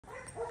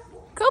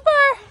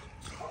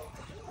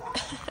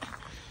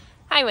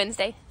Hi,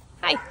 Wednesday.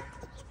 Hi.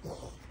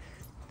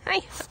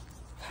 Hi.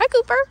 Hi,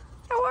 Cooper.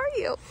 How are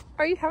you?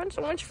 Are you having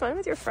so much fun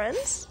with your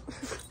friends?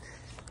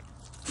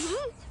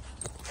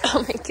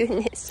 Oh my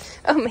goodness.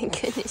 Oh my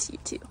goodness, you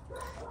two.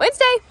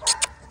 Wednesday.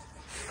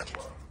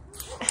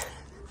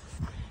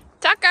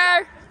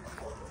 Tucker.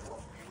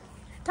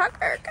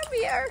 Tucker, come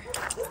here.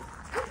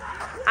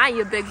 Hi,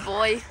 you big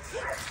boy.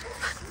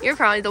 You're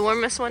probably the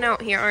warmest one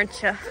out here,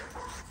 aren't you?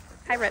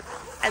 Hi, Rip.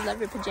 I love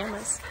your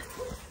pajamas.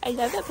 I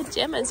love the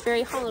pajamas.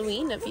 Very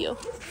Halloween of you.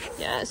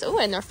 Yes. Oh,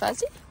 and they're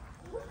fuzzy.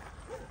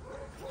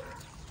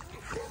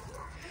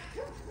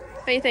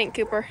 What do you think,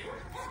 Cooper?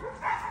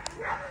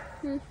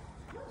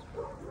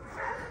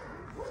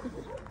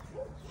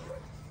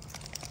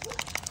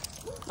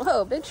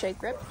 Whoa, big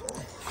shake, Rip.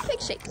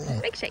 Big shake.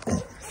 Big shake.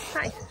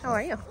 Hi. How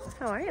are you?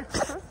 How are you?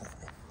 Huh?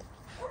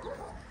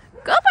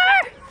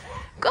 Cooper!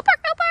 Cooper,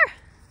 Cooper!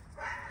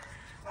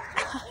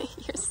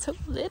 You're so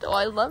little.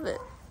 I love it.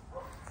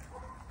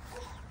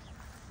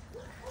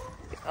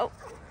 Oh.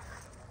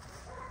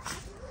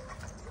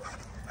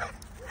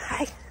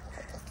 Hi.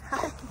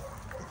 Hi.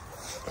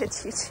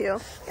 It's you two. You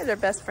guys are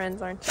best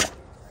friends, aren't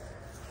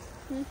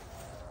you?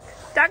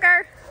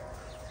 Tucker!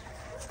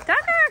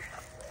 Tucker!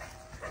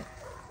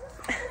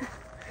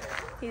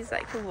 He's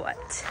like,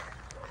 what?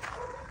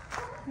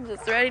 I'm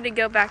just ready to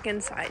go back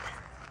inside.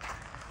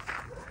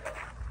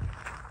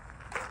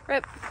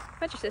 Rip,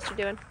 what's your sister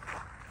doing?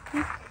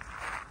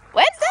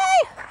 Wednesday!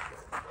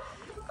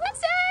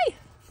 Wednesday!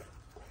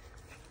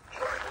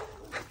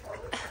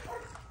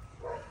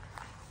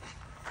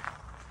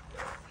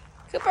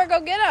 Cooper, go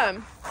get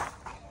him.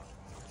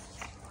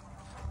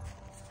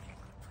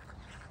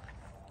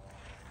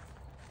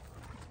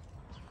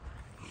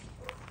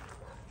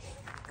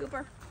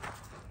 Cooper,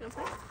 you wanna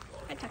play?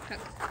 Hi, Tuck Tuck.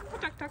 Hi,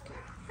 Tuck Tuck.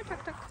 Hi,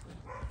 Tuck Tuck.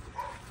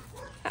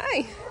 Hi.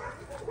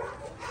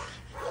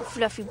 You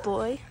fluffy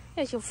boy.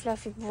 There's your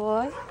fluffy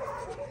boy.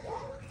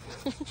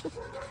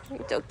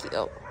 You're so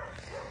cute.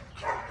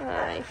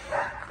 Hi.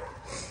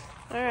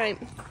 Alright.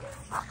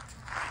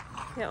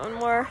 Got one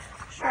more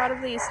shot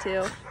of these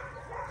two.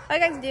 How you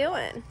guys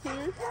doing?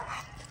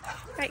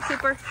 Alright,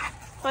 Cooper.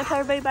 Want to tell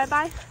everybody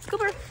bye-bye?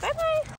 Cooper, bye-bye.